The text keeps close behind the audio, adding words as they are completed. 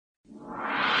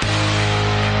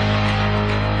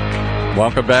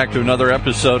Welcome back to another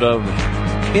episode of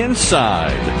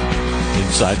Inside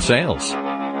Sales.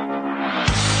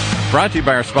 Brought to you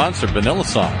by our sponsor,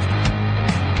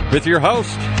 VanillaSoft, with your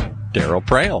host, Darryl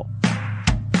Praill.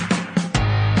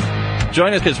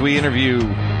 Join us as we interview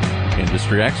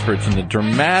industry experts in the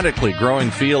dramatically growing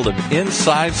field of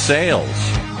inside sales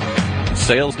and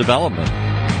sales development.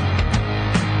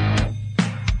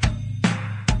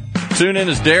 Tune in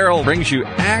as Darryl brings you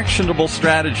actionable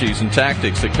strategies and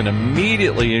tactics that can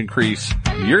immediately increase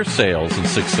your sales and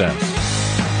success.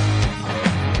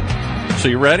 So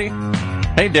you ready?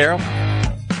 Hey, Darryl.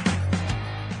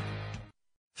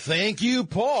 Thank you,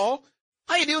 Paul.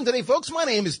 How you doing today, folks? My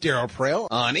name is Darryl Praill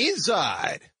on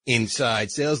Inside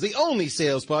Sales, the only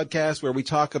sales podcast where we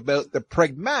talk about the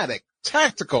pragmatic,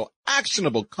 tactical,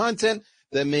 actionable content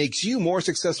that makes you more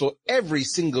successful every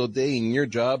single day in your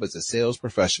job as a sales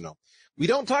professional. We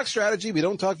don't talk strategy. We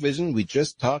don't talk vision. We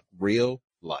just talk real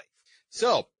life.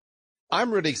 So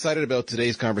I'm really excited about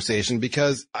today's conversation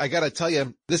because I got to tell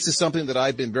you, this is something that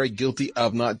I've been very guilty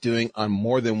of not doing on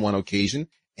more than one occasion.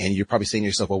 And you're probably saying to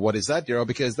yourself, well, what is that, Darryl?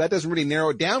 Because that doesn't really narrow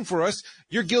it down for us.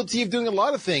 You're guilty of doing a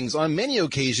lot of things. On many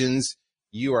occasions,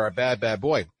 you are a bad, bad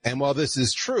boy. And while this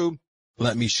is true,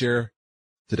 let me share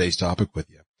today's topic with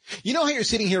you. You know how you're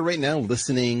sitting here right now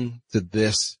listening to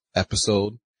this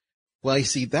episode? Well, you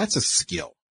see, that's a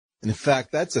skill. And in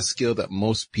fact, that's a skill that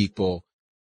most people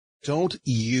don't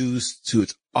use to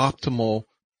its optimal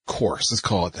course. Let's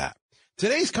call it that.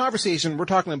 Today's conversation, we're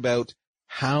talking about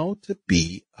how to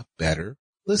be a better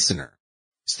listener.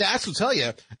 Stats will tell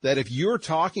you that if you're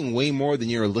talking way more than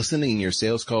you're listening in your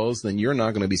sales calls, then you're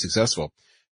not going to be successful.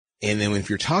 And then if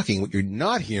you're talking, what you're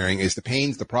not hearing is the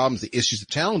pains, the problems, the issues, the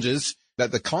challenges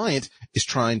that the client is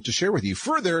trying to share with you.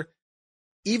 Further,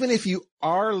 even if you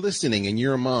are listening in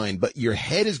your mind, but your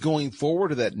head is going forward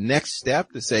to that next step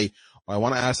to say, oh, I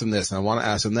want to ask them this and I want to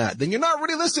ask them that, then you're not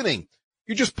really listening.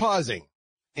 You're just pausing.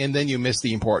 And then you miss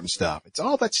the important stuff. It's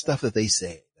all that stuff that they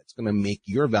say that's going to make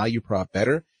your value prop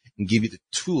better and give you the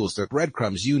tools, the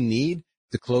breadcrumbs you need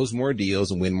to close more deals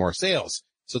and win more sales.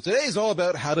 So today is all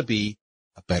about how to be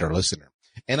a better listener.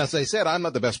 And as I said, I'm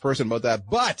not the best person about that,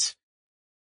 but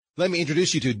let me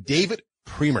introduce you to David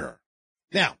Priemer.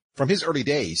 Now, from his early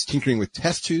days, tinkering with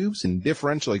test tubes and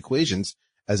differential equations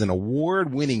as an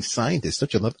award-winning scientist,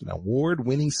 don't you love an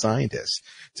award-winning scientist,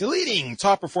 to leading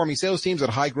top-performing sales teams at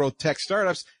high-growth tech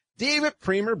startups, David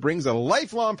Priemer brings a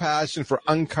lifelong passion for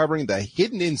uncovering the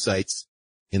hidden insights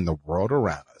in the world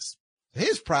around us.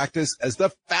 His practice as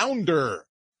the founder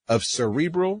of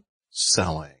Cerebral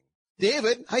Selling.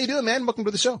 David, how you doing, man? Welcome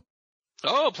to the show.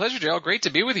 Oh, pleasure, Darryl. Great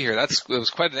to be with you here. It was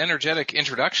quite an energetic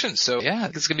introduction. So yeah,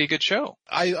 it's going to be a good show.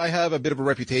 I have a bit of a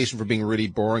reputation for being really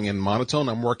boring and monotone.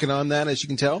 I'm working on that, as you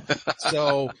can tell.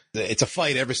 So it's a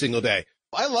fight every single day.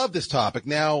 I love this topic.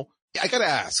 Now, I got to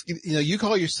ask, you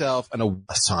call yourself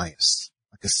a scientist,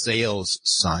 like a sales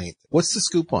scientist. What's the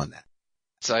scoop on that?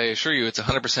 So I assure you it's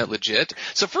 100% legit.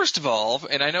 So first of all,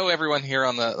 and I know everyone here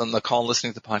on the call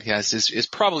listening to the podcast is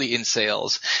probably in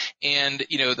sales. And,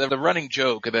 the running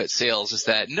joke about sales is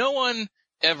that no one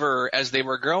ever, as they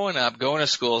were growing up, going to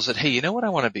school, said, hey, you know what I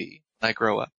want to be when I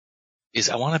grow up? Is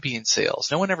I want to be in sales.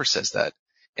 No one ever says that.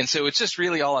 And so it's just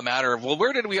really all a matter of, well,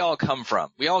 where did we all come from?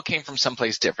 We all came from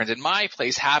someplace different. And my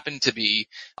place happened to be,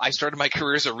 I started my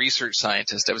career as a research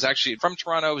scientist. I was actually from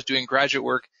Toronto. I was doing graduate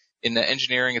work in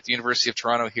engineering at the University of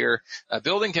Toronto here,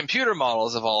 building computer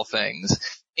models of all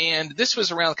things. And this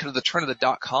was around kind of the turn of the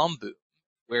dot-com boom,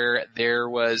 where there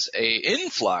was a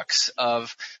influx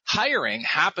of hiring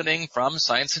happening from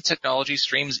science and technology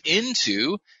streams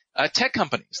into tech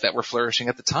companies that were flourishing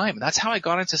at the time. And that's how I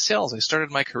got into sales. I started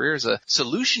my career as a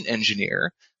solution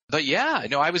engineer. But yeah,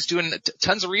 I was doing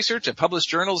tons of research. I published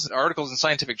journals and articles in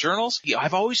scientific journals.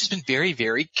 I've always just been very,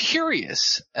 very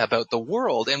curious about the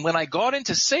world. And when I got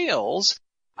into sales,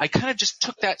 I kind of just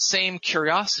took that same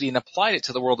curiosity and applied it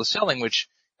to the world of selling, which,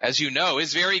 as you know,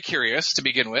 is very curious to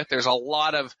begin with. There's a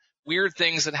lot of weird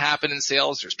things that happen in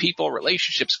sales. There's people,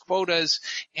 relationships, quotas,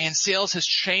 and sales has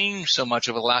changed so much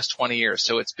over the last 20 years.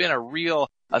 So it's been a real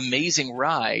amazing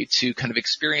ride to kind of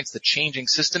experience the changing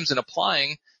systems and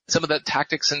applying some of the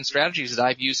tactics and strategies that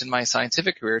I've used in my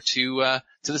scientific career to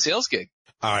the sales gig.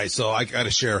 All right. So I got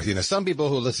to share with you. Now, some people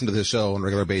who listen to this show on a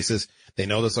regular basis, they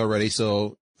know this already.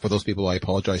 So for those people, I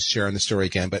apologize sharing the story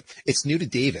again, but it's new to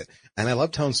David. And I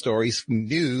love telling stories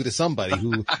new to somebody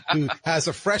who has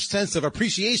a fresh sense of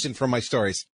appreciation for my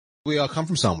stories. We all come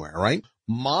from somewhere, right?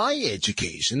 My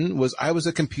education was, I was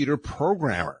a computer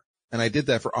programmer, and I did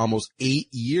that for almost 8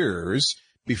 years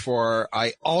before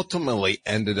I ultimately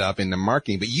ended up in the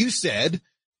marketing. But you said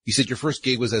your first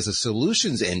gig was as a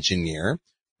solutions engineer,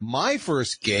 My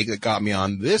first gig that got me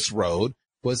on this road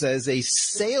was as a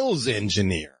sales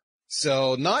engineer.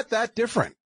 So not that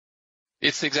different.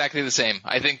 It's exactly the same.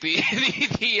 I think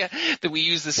that we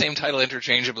use the same title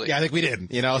interchangeably. Yeah, I think we did.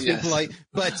 Yes.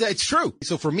 But it's true.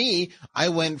 So for me, I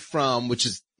went from,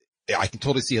 I can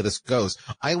totally see how this goes.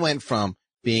 I went from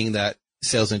being that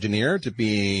sales engineer to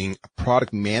being a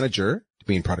product manager, to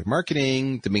being product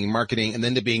marketing, to being marketing, and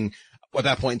then to being, at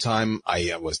that point in time,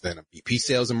 I was then a VP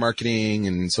sales and marketing.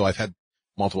 And so I've had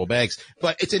multiple bags,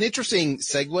 but it's an interesting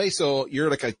segue. So you're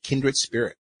like a kindred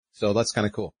spirit. So that's kind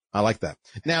of cool. I like that.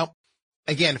 Now,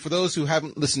 again, for those who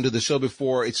haven't listened to the show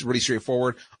before, it's really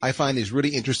straightforward. I find these really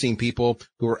interesting people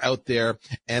who are out there,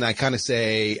 and I kind of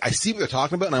say, I see what they're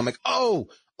talking about, and I'm like, oh,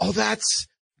 that's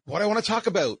what I want to talk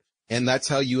about. And that's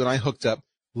how you and I hooked up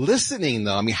listening,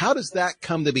 though. I mean, how does that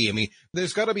come to be? I mean,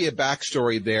 there's got to be a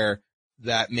backstory there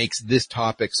that makes this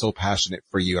topic so passionate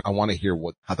for you. I want to hear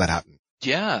how that happened.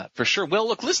 Yeah, for sure. Well,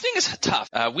 look, listening is tough.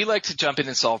 We like to jump in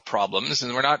and solve problems,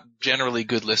 and we're not generally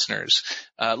good listeners.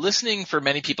 Listening for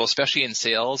many people, especially in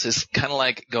sales, is kind of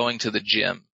like going to the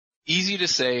gym. Easy to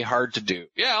say, hard to do.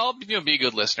 Yeah, I'll be a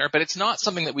good listener, but it's not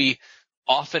something that we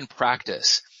often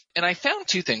practice. And I found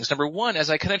two things. Number one, as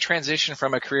I kind of transitioned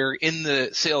from a career in the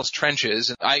sales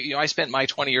trenches, I spent my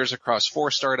 20 years across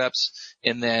 4 startups,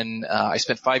 and then I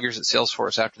spent 5 years at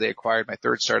Salesforce after they acquired my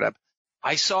 3rd startup.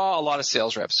 I saw a lot of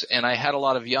sales reps, and I had a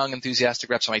lot of young,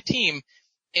 enthusiastic reps on my team.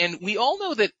 And we all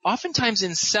know that oftentimes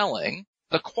in selling,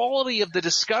 the quality of the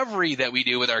discovery that we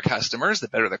do with our customers, the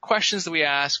better the questions that we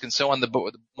ask, and so on,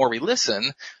 the more we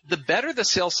listen, the better the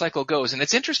sales cycle goes. And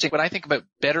it's interesting, when I think about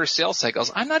better sales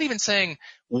cycles, I'm not even saying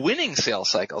winning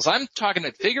sales cycles. I'm talking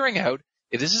about figuring out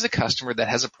if this is a customer that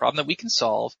has a problem that we can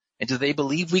solve, and do they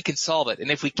believe we can solve it?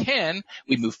 And if we can,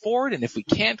 we move forward, and if we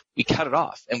can't, we cut it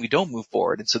off, and we don't move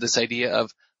forward. And so this idea of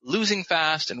losing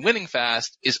fast and winning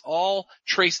fast is all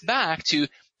traced back to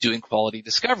doing quality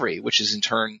discovery, which is in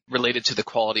turn related to the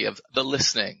quality of the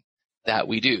listening that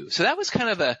we do. So that was kind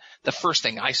of the first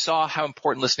thing. I saw how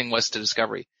important listening was to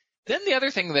discovery. Then the other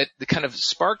thing that kind of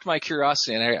sparked my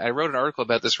curiosity, and I wrote an article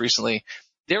about this recently,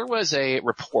 there was a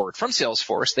report from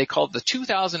Salesforce. They called the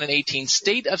 2018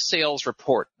 State of Sales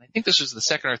Report. I think this was the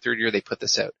 2nd or 3rd year they put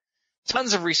this out.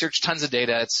 Tons of research, tons of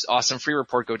data. It's awesome. Free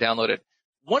report. Go download it.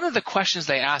 One of the questions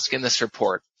they ask in this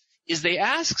report is they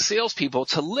ask salespeople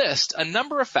to list a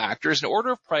number of factors in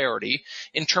order of priority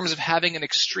in terms of having an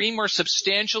extreme or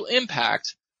substantial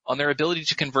impact on their ability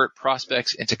to convert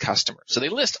prospects into customers. So they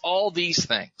list all these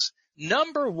things.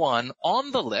 Number 1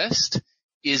 on the list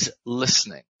is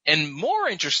listening. And more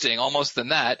interesting almost than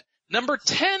that, number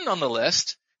 10 on the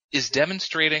list is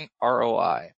demonstrating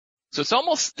ROI. So it's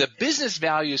almost the business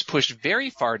value is pushed very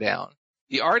far down.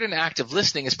 The art and act of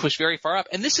listening is pushed very far up.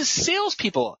 And this is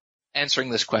salespeople answering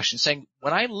this question, saying,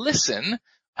 when I listen,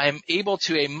 I'm able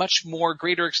to a much more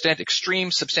greater extent,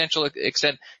 extreme, substantial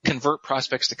extent, convert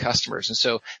prospects to customers. And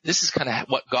so this is kind of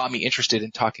what got me interested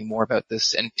in talking more about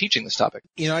this and teaching this topic.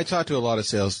 I talk to a lot of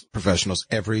sales professionals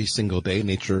every single day,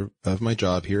 nature of my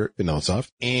job here at VanillaSoft,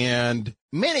 and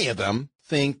many of them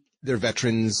think they're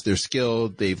veterans, they're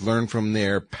skilled, they've learned from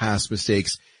their past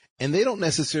mistakes, and they don't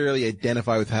necessarily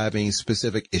identify with having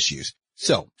specific issues.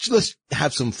 So let's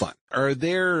have some fun. Are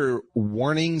there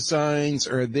warning signs?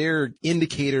 Are there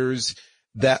indicators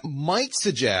that might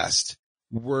suggest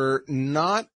we're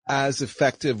not as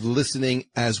effective listening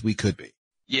as we could be?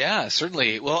 Yeah,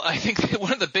 certainly. Well, I think that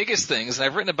one of the biggest things, and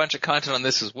I've written a bunch of content on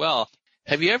this as well,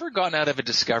 have you ever gotten out of a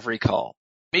discovery call?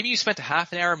 Maybe you spent a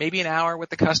half an hour, maybe an hour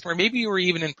with the customer, maybe you were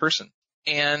even in person,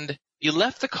 and you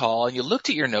left the call and you looked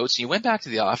at your notes and you went back to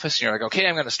the office and you're like, okay,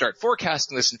 I'm going to start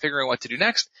forecasting this and figuring out what to do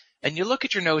next. And you look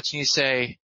at your notes and you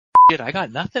say, shit, I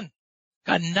got nothing.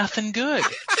 Got nothing good.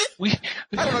 I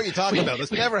don't know what you're talking about.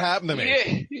 This never happened to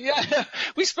me. Yeah.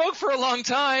 We spoke for a long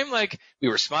time. Like, we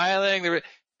were smiling.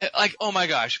 Like, oh my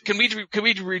gosh, can we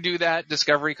redo that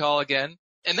discovery call again?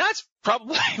 And that's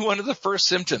probably one of the first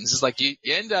symptoms is like you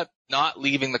end up not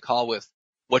leaving the call with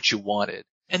what you wanted.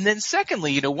 And then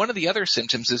secondly, one of the other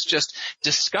symptoms is just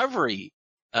discovery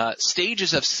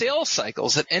stages of sales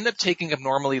cycles that end up taking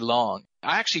abnormally long.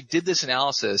 I actually did this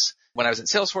analysis when I was at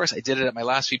Salesforce. I did it at my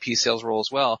last VP sales role as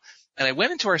well. And I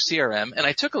went into our CRM and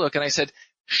I took a look and I said,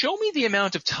 show me the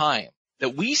amount of time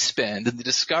that we spend in the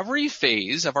discovery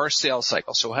phase of our sales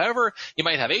cycle. So however, you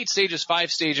might have 8 stages, 5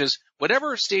 stages,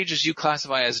 whatever stages you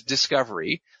classify as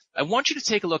discovery, I want you to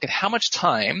take a look at how much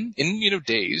time in,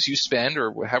 days you spend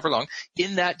or however long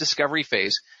in that discovery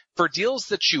phase for deals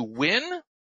that you win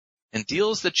and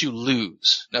deals that you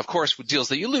lose. Now, of course, with deals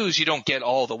that you lose, you don't get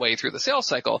all the way through the sales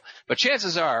cycle, but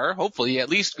chances are, hopefully, you at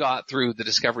least got through the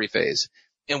discovery phase.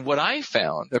 And what I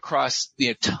found across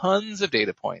tons of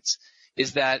data points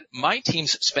is that my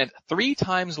teams spent 3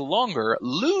 times longer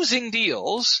losing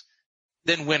deals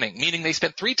than winning, meaning they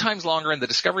spent 3 times longer in the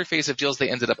discovery phase of deals they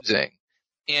ended up doing.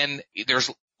 And there's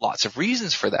lots of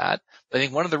reasons for that. But I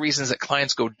think one of the reasons that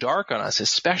clients go dark on us,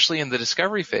 especially in the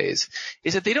discovery phase,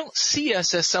 is that they don't see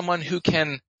us as someone who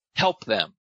can help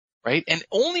them, right? And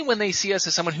only when they see us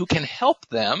as someone who can help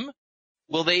them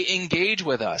will they engage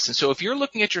with us. And so if you're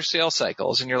looking at your sales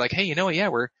cycles and you're like, hey, you know what? Yeah,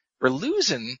 we're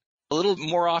losing a little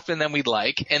more often than we'd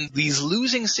like. And these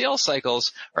losing sales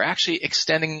cycles are actually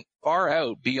extending far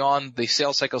out beyond the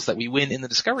sales cycles that we win in the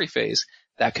discovery phase.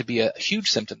 That could be a huge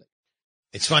symptom.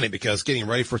 It's funny because getting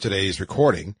ready for today's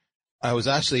recording, I was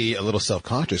actually a little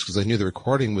self-conscious because I knew the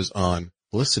recording was on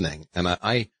listening. And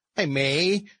I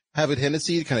may have a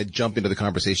tendency to kind of jump into the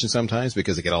conversation sometimes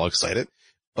because I get all excited.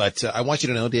 But I want you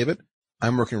to know, David,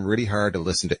 I'm working really hard to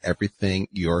listen to everything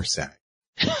you're saying.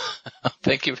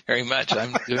 Thank you very much.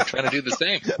 I'm trying to do the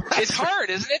same. It's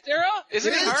hard, isn't it, Daryl?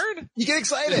 Isn't it hard? You get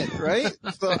excited, right?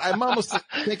 So I'm almost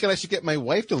thinking I should get my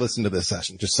wife to listen to this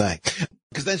session, just saying.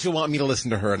 Because then she'll want me to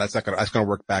listen to her, and that's going to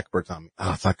work backwards on me.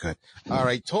 Oh, it's not good. All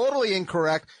right, totally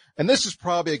incorrect. And this is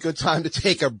probably a good time to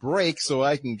take a break so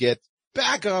I can get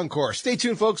back on course. Stay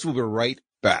tuned, folks. We'll be right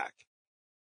back.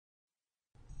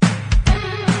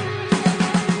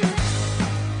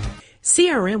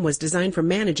 CRM was designed for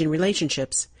managing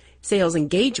relationships. Sales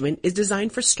engagement is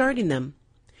designed for starting them.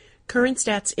 Current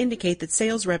stats indicate that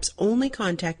sales reps only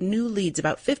contact new leads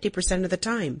about 50% of the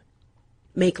time,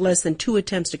 make less than 2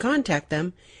 attempts to contact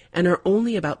them, and are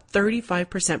only about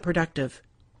 35% productive.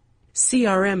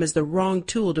 CRM is the wrong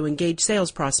tool to engage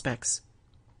sales prospects.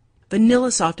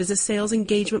 VanillaSoft is a sales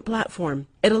engagement platform.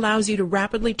 It allows you to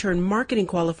rapidly turn marketing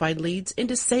qualified leads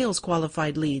into sales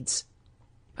qualified leads.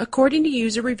 According to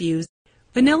user reviews,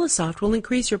 VanillaSoft will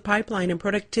increase your pipeline and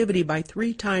productivity by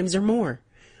 3 times or more.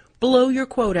 Blow your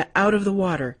quota out of the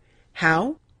water.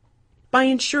 How? By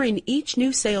ensuring each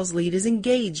new sales lead is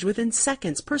engaged within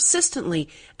seconds, persistently,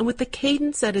 and with the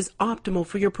cadence that is optimal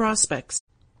for your prospects.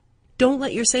 Don't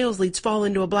let your sales leads fall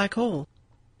into a black hole.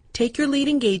 Take your lead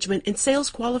engagement and sales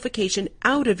qualification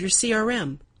out of your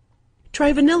CRM.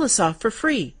 Try VanillaSoft for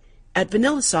free at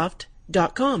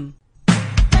vanillasoft.com.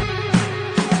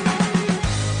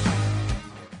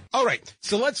 All right.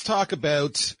 So let's talk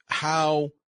about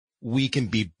how we can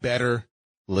be better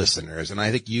listeners. And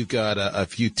I think you've got a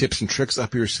few tips and tricks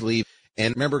up your sleeve.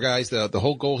 And remember, guys, the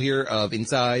whole goal here of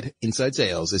Inside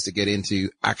Sales is to get into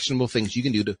actionable things you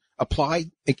can do to apply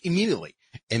immediately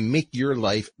and make your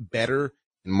life better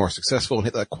and more successful and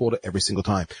hit that quota every single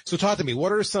time. So talk to me.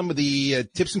 What are some of the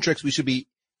tips and tricks we should be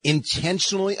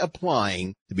intentionally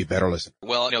applying to be better listeners?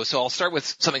 Well, so I'll start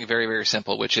with something very, very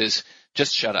simple, which is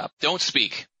just shut up. Don't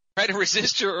speak. Try to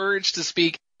resist your urge to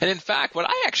speak. And in fact, what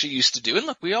I actually used to do, and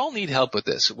look, we all need help with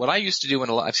this. What I used to do,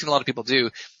 and I've seen a lot of people do,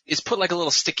 is put like a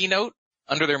little sticky note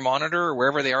under their monitor or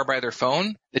wherever they are by their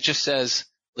phone that just says,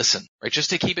 listen, right?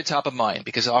 Just to keep it top of mind,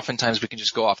 because oftentimes we can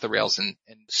just go off the rails and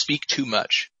speak too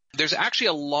much. There's actually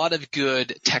a lot of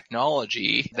good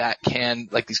technology that can,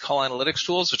 like these call analytics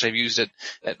tools, which I've used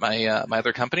at my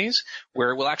other companies,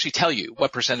 where it will actually tell you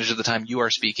what percentage of the time you are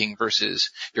speaking versus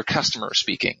your customer is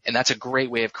speaking. And that's a great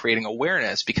way of creating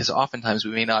awareness, because oftentimes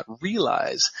we may not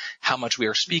realize how much we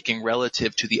are speaking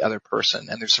relative to the other person.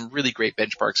 And there's some really great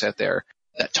benchmarks out there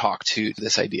that talk to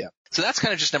this idea. So that's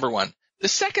kind of just number one. The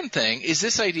second thing is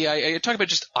this idea, I talk about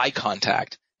just eye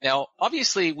contact. Now,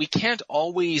 obviously, we can't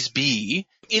always be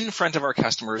in front of our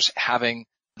customers having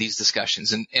these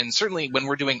discussions. And certainly when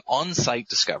we're doing on-site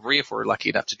discovery, if we're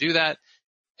lucky enough to do that,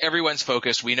 everyone's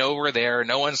focused. We know we're there.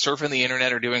 No one's surfing the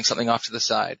internet or doing something off to the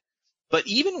side. But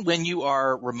even when you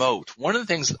are remote, one of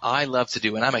the things that I love to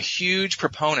do, and I'm a huge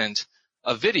proponent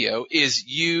of video, is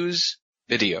use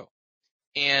video.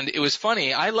 And it was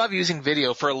funny. I love using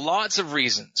video for lots of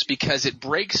reasons, because it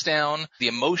breaks down the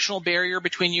emotional barrier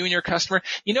between you and your customer.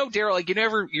 You know, Daryl, like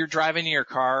you're driving in your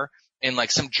car and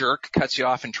like some jerk cuts you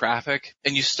off in traffic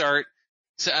and you start,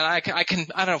 so, and I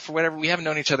don't know, for whatever, we haven't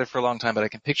known each other for a long time, but I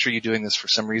can picture you doing this for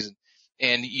some reason.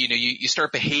 And you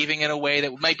start behaving in a way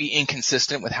that might be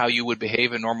inconsistent with how you would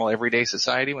behave in normal everyday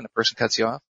society when a person cuts you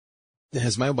off.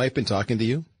 Has my wife been talking to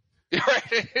you?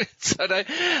 Right. So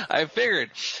I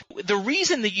figured the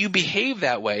reason that you behave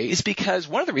that way is because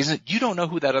one of the reasons you don't know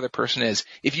who that other person is.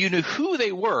 If you knew who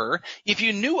they were, if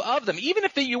you knew of them, even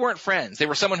if you weren't friends, they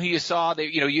were someone who you saw,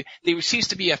 they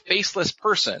ceased to be a faceless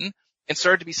person and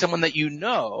started to be someone that you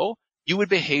would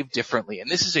behave differently.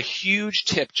 And this is a huge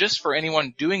tip just for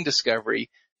anyone doing discovery.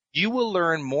 You will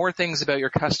learn more things about your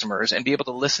customers and be able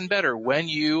to listen better when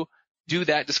you do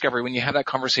that discovery, when you have that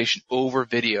conversation over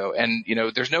video. And,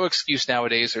 there's no excuse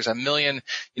nowadays. There's a million,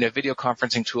 video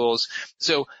conferencing tools.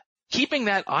 So keeping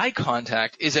that eye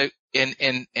contact is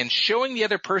and showing the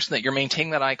other person that you're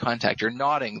maintaining that eye contact, you're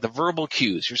nodding, the verbal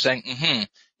cues, you're saying,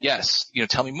 yes,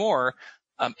 tell me more,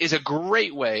 is a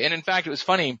great way. And in fact, it was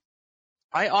funny.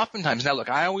 I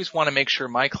always want to make sure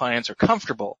my clients are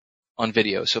comfortable on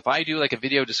video. So if I do like a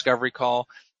video discovery call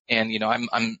and,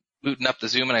 I'm booting up the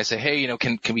Zoom and I say, hey,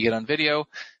 can we get on video?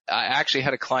 I actually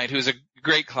had a client who was a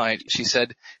great client. She's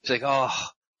like, oh,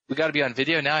 we got to be on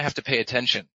video. Now I have to pay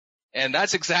attention. And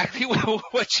that's exactly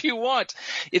what you want.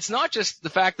 It's not just the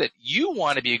fact that you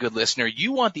want to be a good listener.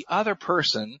 You want the other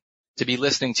person to be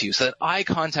listening to you. So that eye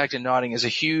contact and nodding is a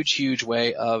huge, huge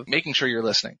way of making sure you're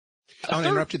listening. I want to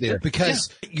interrupt you there because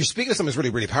you're speaking of something that's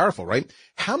really, really powerful, right?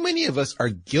 How many of us are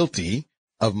guilty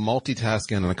of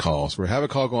multitasking on a call? So we have a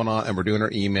call going on and we're doing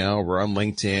our email, we're on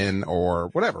LinkedIn or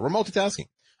whatever. We're multitasking.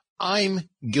 I'm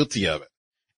guilty of it.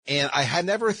 And I had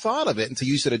never thought of it until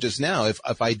you said it just now.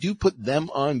 If I do put them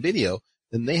on video,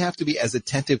 then they have to be as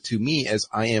attentive to me as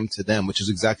I am to them, which is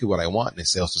exactly what I want in a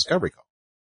sales discovery call.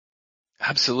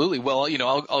 Absolutely. Well,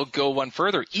 I'll go one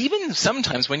further. Even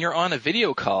sometimes when you're on a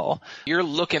video call, you're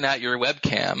looking at your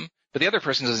webcam, but the other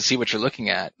person doesn't see what you're looking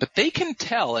at. But they can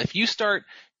tell if you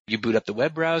boot up the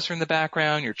web browser in the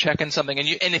background, you're checking something,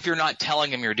 and if you're not telling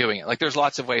them you're doing it, like there's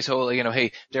lots of ways. Oh,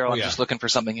 hey, Daryl, I'm just looking for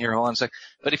something here. Hold on a sec.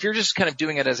 But if you're just kind of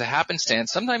doing it as a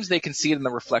happenstance, sometimes they can see it in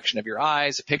the reflection of your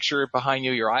eyes, a picture behind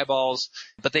you, your eyeballs,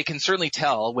 but they can certainly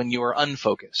tell when you are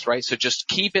unfocused, right? So just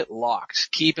keep it locked.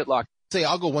 Keep it locked. Say,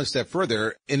 I'll go one step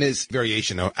further in this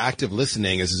variation. Active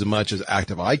listening is as much as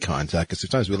active eye contact, because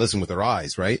sometimes we listen with our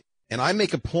eyes, right? And I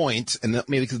make a point, and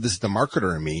maybe because this is the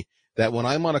marketer in me, that when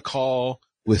I'm on a call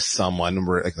with someone,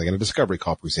 like in a discovery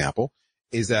call, for example,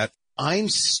 is that I'm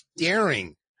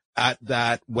staring at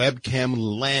that webcam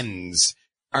lens.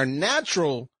 Our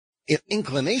natural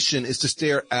inclination is to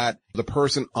stare at the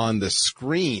person on the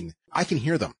screen. I can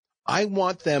hear them. I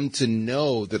want them to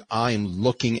know that I'm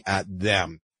looking at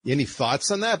them. Any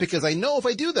thoughts on that? Because I know if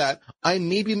I do that, I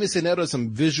may be missing out on some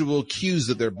visual cues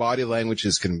that their body language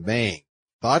is conveying.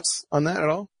 Thoughts on that at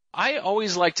all? I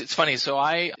always it's funny, so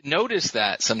I notice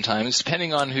that sometimes,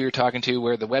 depending on who you're talking to,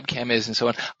 where the webcam is and so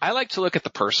on, I like to look at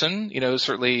the person,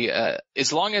 certainly,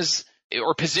 as long as,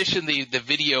 or position the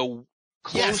video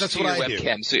close to your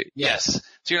webcam. So, yes.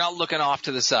 So you're not looking off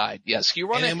to the side. Yes. You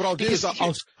run it. And what I'll do is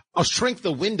I'll shrink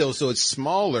the window so it's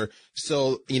smaller.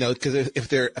 So, cause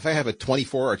if I have a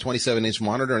 24 or 27 inch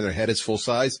monitor and their head is full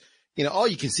size, all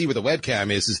you can see where the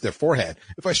webcam is their forehead.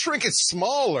 If I shrink it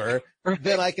smaller,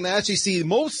 then I can actually see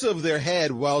most of their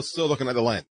head while still looking at the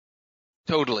lens.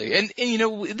 Totally. And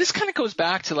this kind of goes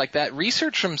back to like that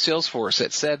research from Salesforce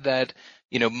that said that,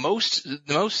 most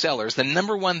sellers, the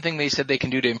number one thing they said they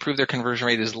can do to improve their conversion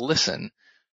rate is listen.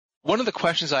 One of the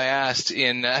questions I asked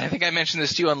I think I mentioned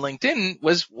this to you on LinkedIn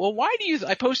was, well,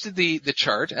 I posted the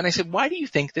chart and I said, why do you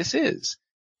think this is?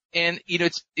 And,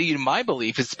 it's, my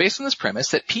belief is based on this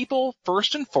premise that people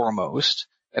first and foremost,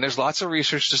 and there's lots of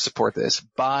research to support this,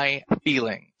 buy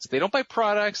feelings. They don't buy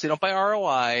products. They don't buy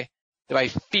ROI. They buy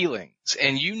feelings.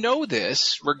 And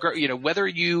this,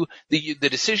 whether the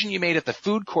decision you made at the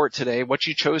food court today, what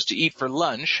you chose to eat for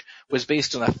lunch was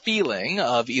based on a feeling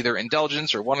of either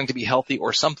indulgence or wanting to be healthy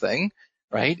or something.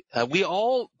 Right? We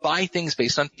all buy things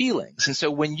based on feelings. And so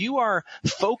when you are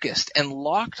focused and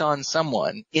locked on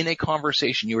someone in a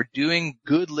conversation, you are doing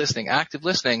good listening, active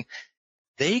listening,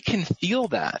 they can feel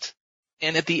that.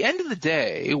 And at the end of the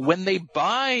day, when they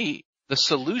buy the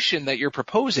solution that you're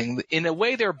proposing, in a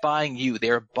way they're buying you.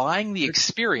 They're buying the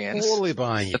experience. Totally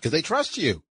buying you because they trust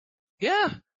you. Yeah.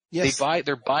 Yes.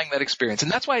 They're buying that experience.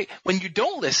 And that's why when you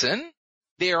don't listen,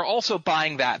 they are also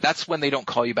buying that. That's when they don't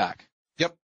call you back.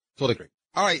 Yep. Totally agree.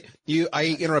 All right.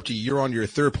 I interrupted you. You're on your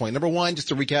third point. Number one, just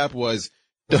to recap, was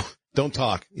don't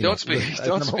talk. Don't speak.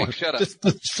 Don't speak. Shut up.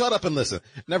 Just shut up and listen.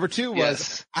 Number two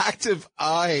was active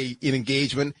eye in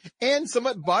engagement and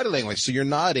somewhat body language. So you're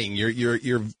nodding.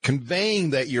 You're conveying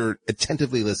that you're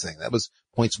attentively listening. That was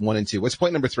points 1 and 2. What's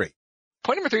point number 3?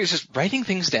 Point number 3 is just writing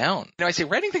things down. I say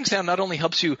writing things down not only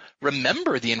helps you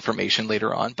remember the information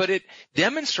later on, but it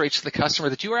demonstrates to the customer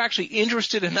that you are actually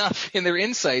interested enough in their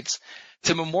insights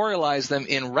to memorialize them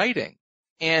in writing.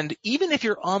 And even if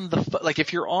you're on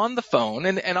the phone,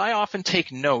 and I often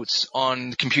take notes on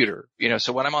the computer,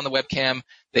 so when I'm on the webcam,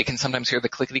 they can sometimes hear the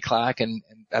clickety clack and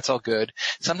that's all good.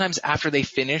 Sometimes after they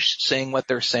finish saying what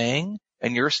they're saying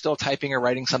and you're still typing or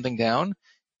writing something down,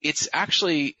 it's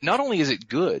actually, not only is it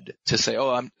good to say,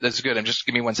 that's good.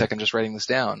 Give me 1 second, just writing this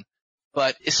down.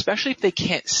 But especially if they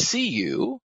can't see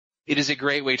you, it is a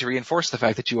great way to reinforce the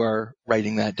fact that you are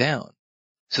writing that down.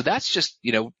 So that's just,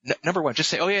 number one, just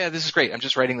say, oh yeah, this is great. I'm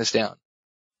just writing this down.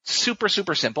 Super,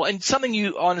 super simple and something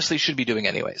you honestly should be doing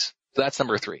anyways. So that's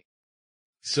number 3.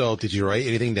 So did you write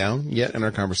anything down yet in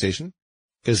our conversation?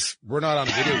 Because we're not on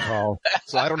a video call,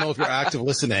 so I don't know if you're active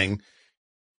listening.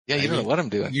 Yeah, you don't know what I'm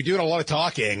doing. You're doing a lot of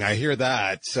talking. I hear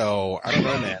that. So I don't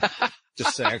know, man.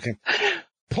 Just saying. Okay.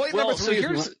 Point number 3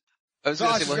 is,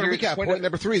 point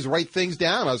number 3 is write things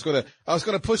down. I was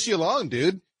gonna push you along,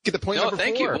 dude. Get the point number 4.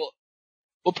 Thank you.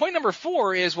 Well, point number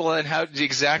 4 is, then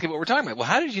exactly what we're talking about. Well,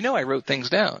 how did you know I wrote things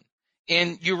down?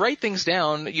 And you write things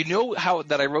down. You know how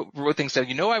that I wrote things down.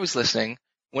 You know I was listening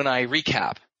when I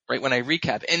recap, right? When I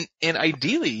recap. And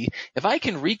ideally, if I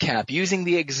can recap using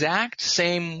the exact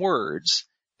same words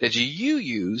that you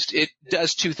used, it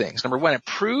does 2 things. Number 1, it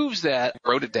proves that I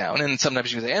wrote it down. And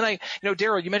sometimes you can say,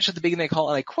 Daryl, you mentioned at the beginning of the call,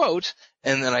 and I quote,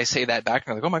 and then I say that back,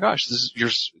 and I'm like, oh my gosh, this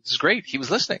is great. He was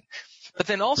listening. But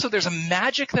then also there's a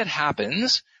magic that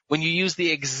happens when you use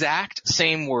the exact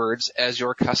same words as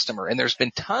your customer. And there's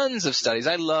been tons of studies.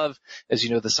 I love, as you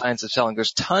know, the science of selling.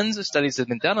 There's tons of studies that have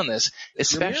been done on this,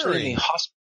 especially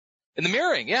in the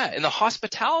mirroring. Yeah. In the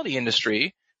hospitality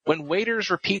industry, when waiters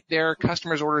repeat their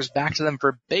customers' orders back to them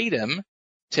verbatim,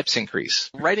 tips increase.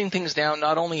 Writing things down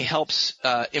not only helps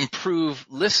improve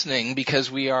listening because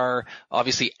we are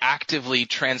obviously actively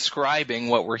transcribing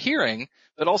what we're hearing,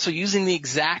 but also using the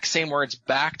exact same words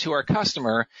back to our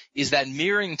customer is that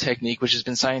mirroring technique, which has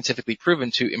been scientifically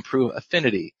proven to improve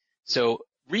affinity. So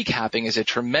recapping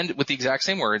with the exact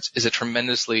same words is a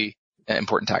tremendously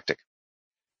important tactic.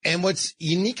 And what's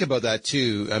unique about that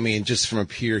too, I mean, just from a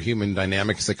pure human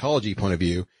dynamic psychology point of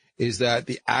view, is that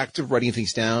the act of writing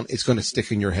things down is going to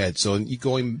stick in your head. So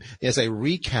as I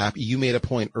recap, you made a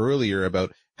point earlier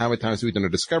about how many times we've done a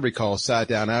discovery call, sat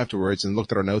down afterwards and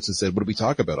looked at our notes and said, what did we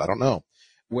talk about? I don't know.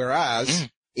 Whereas,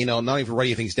 not even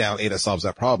writing things down, A, that solves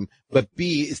that problem, but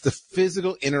B, it's the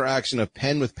physical interaction of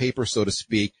pen with paper, so to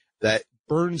speak, that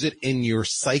burns it in your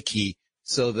psyche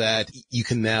so that you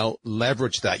can now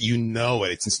leverage that. You know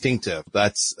it. It's instinctive.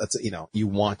 That's, you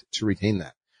want to retain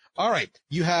that. All right.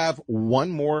 You have one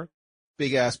more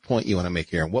big ass point you want to make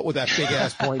here. And what would that big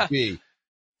ass point be?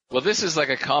 Well, this is like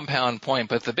a compound point,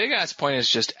 but the big ass point is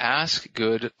just ask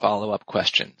good follow-up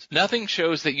questions. Nothing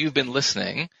shows that you've been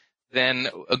listening than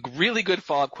a really good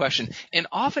follow-up question. And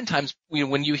oftentimes,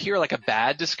 when you hear like a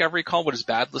bad discovery call, what does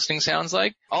bad listening sounds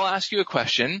like? I'll ask you a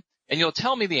question, and you'll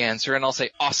tell me the answer, and I'll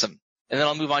say, awesome. And then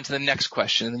I'll move on to the next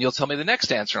question, and then you'll tell me the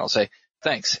next answer, and I'll say,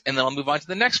 thanks. And then I'll move on to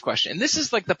the next question. And this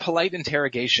is like the polite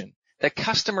interrogation that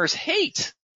customers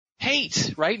hate,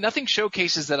 right? Nothing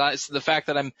showcases the fact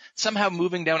that I'm somehow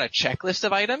moving down a checklist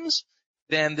of items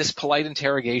than this polite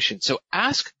interrogation. So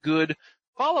ask good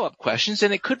follow-up questions,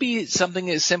 and it could be something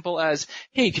as simple as,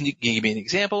 hey, can you give me an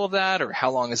example of that, or how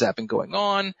long has that been going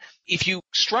on? If you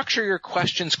structure your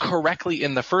questions correctly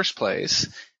in the first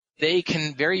place, they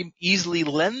can very easily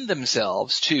lend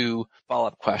themselves to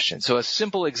follow-up questions. So a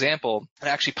simple example, I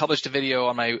actually published a video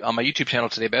on my YouTube channel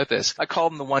today about this. I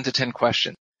called them the 1 to 10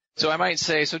 question. So I might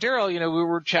say, so Daryl, we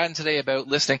were chatting today about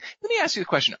listening. Let me ask you a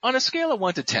question. On a scale of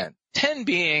 1 to 10, 10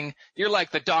 being you're like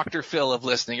the Dr. Phil of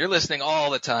listening. You're listening all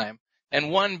the time.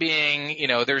 And 1 being,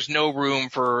 there's no room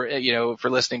for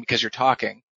listening because you're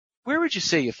talking. Where would you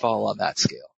say you fall on that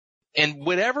scale? And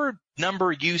whatever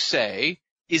number you say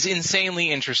is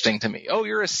insanely interesting to me. Oh,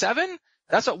 you're a 7?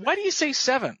 Why do you say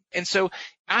 7? And so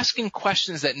asking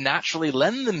questions that naturally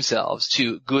lend themselves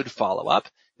to good follow-up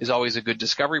is always a good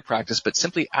discovery practice, but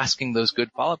simply asking those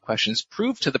good follow-up questions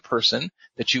prove to the person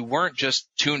that you weren't just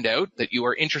tuned out, that you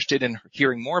are interested in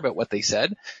hearing more about what they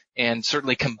said, and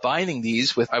certainly combining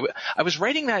these with, I was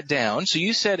writing that down, so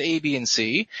you said A, B, and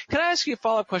C. Can I ask you a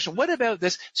follow-up question? What about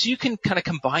this? So you can kind of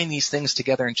combine these things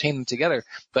together and chain them together,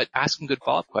 but ask them good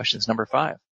follow-up questions, number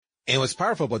 5. And what's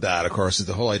powerful about that, of course, is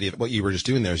the whole idea of what you were just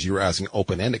doing there is you were asking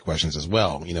open-ended questions as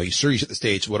well. You set the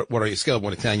stage. What are you scale of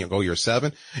 1 to 10? You're a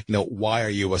 7. Why are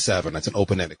you a 7? That's an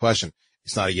open-ended question.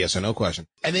 It's not a yes or no question.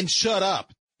 And then shut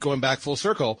up, going back full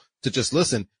circle to just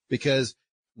listen, because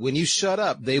when you shut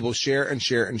up, they will share and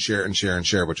share and share and share and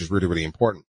share, which is really, really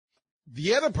important.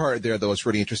 The other part there, though, is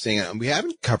really interesting, and we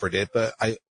haven't covered it, but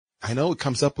I know it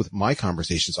comes up with my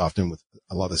conversations often with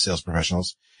a lot of sales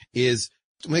professionals, is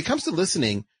when it comes to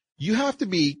listening, you have to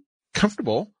be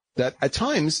comfortable that at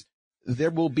times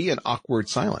there will be an awkward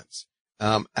silence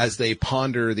as they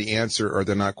ponder the answer or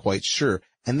they're not quite sure.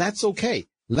 And that's okay.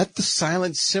 Let the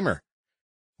silence simmer.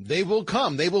 They will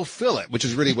come. They will fill it, which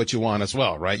is really what you want as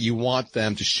well, right? You want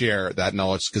them to share that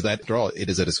knowledge because after all, it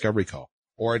is a discovery call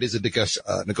or it is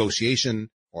a negotiation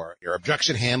or your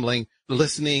objection handling.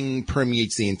 Listening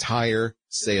permeates the entire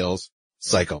sales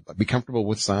cycle, but be comfortable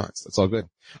with silence. That's all good.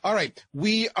 All right.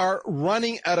 We are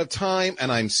running out of time,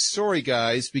 and I'm sorry,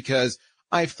 guys, because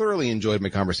I've thoroughly enjoyed my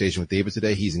conversation with David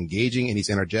today. He's engaging and he's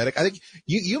energetic. I think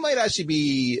you might actually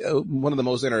be one of the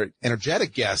most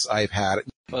energetic guests I've had.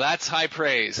 Well, that's high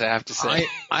praise, I have to say.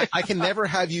 I can never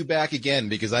have you back again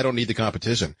because I don't need the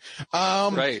competition.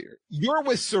 Right. You're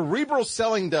with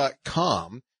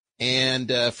cerebralselling.com.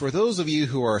 And for those of you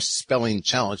who are spelling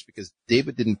challenged, because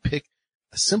David didn't pick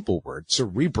a simple word,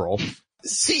 cerebral,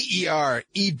 CEREBRAL,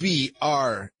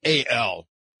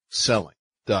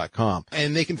 selling.com.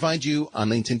 And they can find you on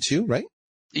LinkedIn too, right?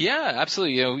 Yeah,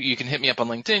 absolutely. You can hit me up on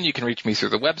LinkedIn. You can reach me through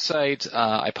the website.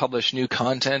 I publish new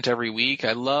content every week.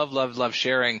 I love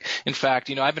sharing. In fact,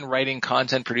 I've been writing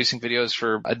content, producing videos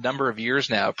for a number of years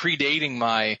now, predating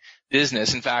my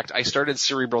business. In fact, I started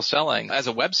Cerebral Selling as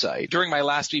a website during my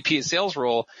last VP of sales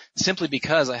role simply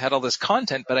because I had all this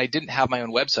content, but I didn't have my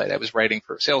own website. I was writing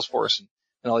for Salesforce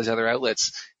and all these other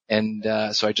outlets. And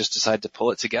so I just decided to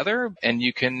pull it together, and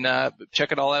you can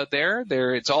check it all out there.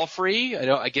 It's all free.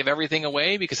 I give everything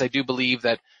away because I do believe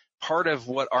that part of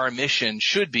what our mission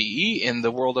should be in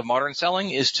the world of modern selling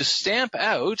is to stamp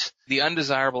out the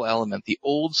undesirable element, the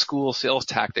old school sales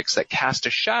tactics that cast a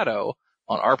shadow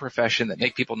on our profession, that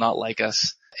make people not like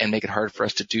us and make it hard for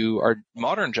us to do our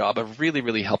modern job of really,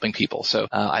 really helping people. So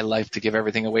I like to give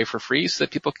everything away for free so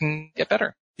that people can get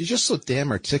better. You're just so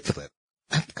damn articulate.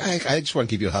 I just want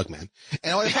to give you a hug, man.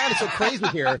 And what I found so crazy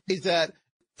here is that,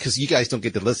 because you guys don't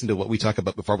get to listen to what we talk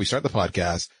about before we start the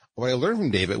podcast, what I learned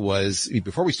from David was,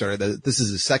 before we started, that this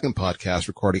is his second podcast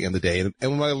recording in the day. And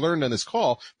what I learned on this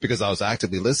call, because I was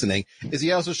actively listening, is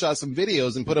he also shot some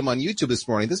videos and put them on YouTube this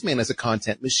morning. This man is a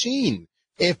content machine.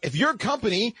 If your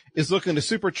company is looking to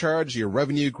supercharge your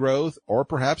revenue growth, or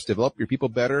perhaps develop your people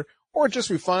better, or just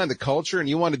refine the culture, and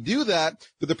you want to do that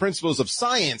through the principles of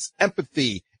science,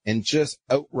 empathy, and just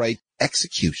outright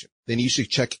execution, then you should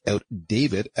check out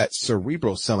David at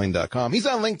cerebralselling.com. He's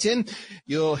on LinkedIn.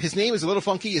 His name is a little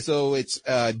funky, so it's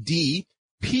DPRIEMER.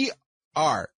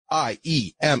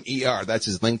 That's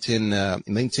his LinkedIn,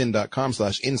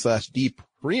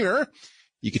 linkedin.com/in/DPremier.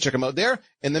 You can check him out there.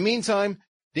 In the meantime,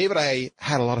 David, I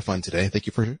had a lot of fun today. Thank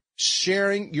you for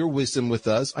sharing your wisdom with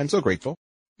us. I'm so grateful.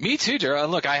 Me too, Daryl.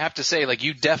 And look, I have to say,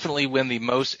 you definitely win the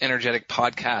most energetic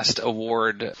podcast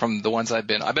award from the ones I've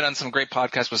been on some great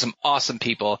podcasts with some awesome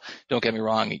people. Don't get me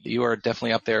wrong. You are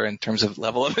definitely up there in terms of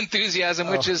level of enthusiasm,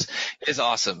 which is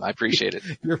awesome. I appreciate it.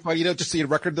 You're funny. Just so your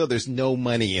record though, there's no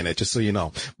money in it, just so you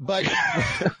know. But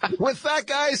with that,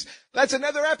 guys, that's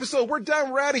another episode. We're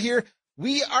done. We're out of here.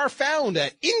 We are found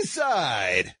at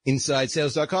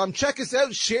InsideSales.com. Check us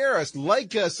out, share us,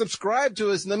 like us, subscribe to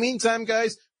us. In the meantime,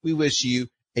 guys, we wish you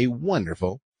a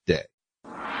wonderful day.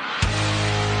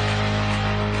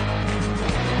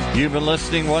 You've been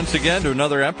listening once again to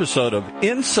another episode of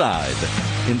Inside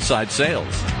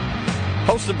Sales,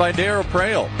 hosted by Daryl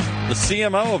Praill, the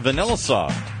CMO of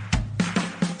VanillaSoft.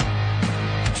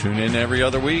 Tune in every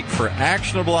other week for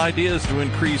actionable ideas to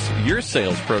increase your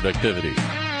sales productivity.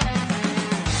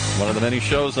 One of the many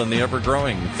shows on the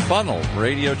ever-growing Funnel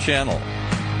Radio channel,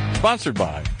 sponsored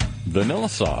by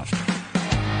VanillaSoft.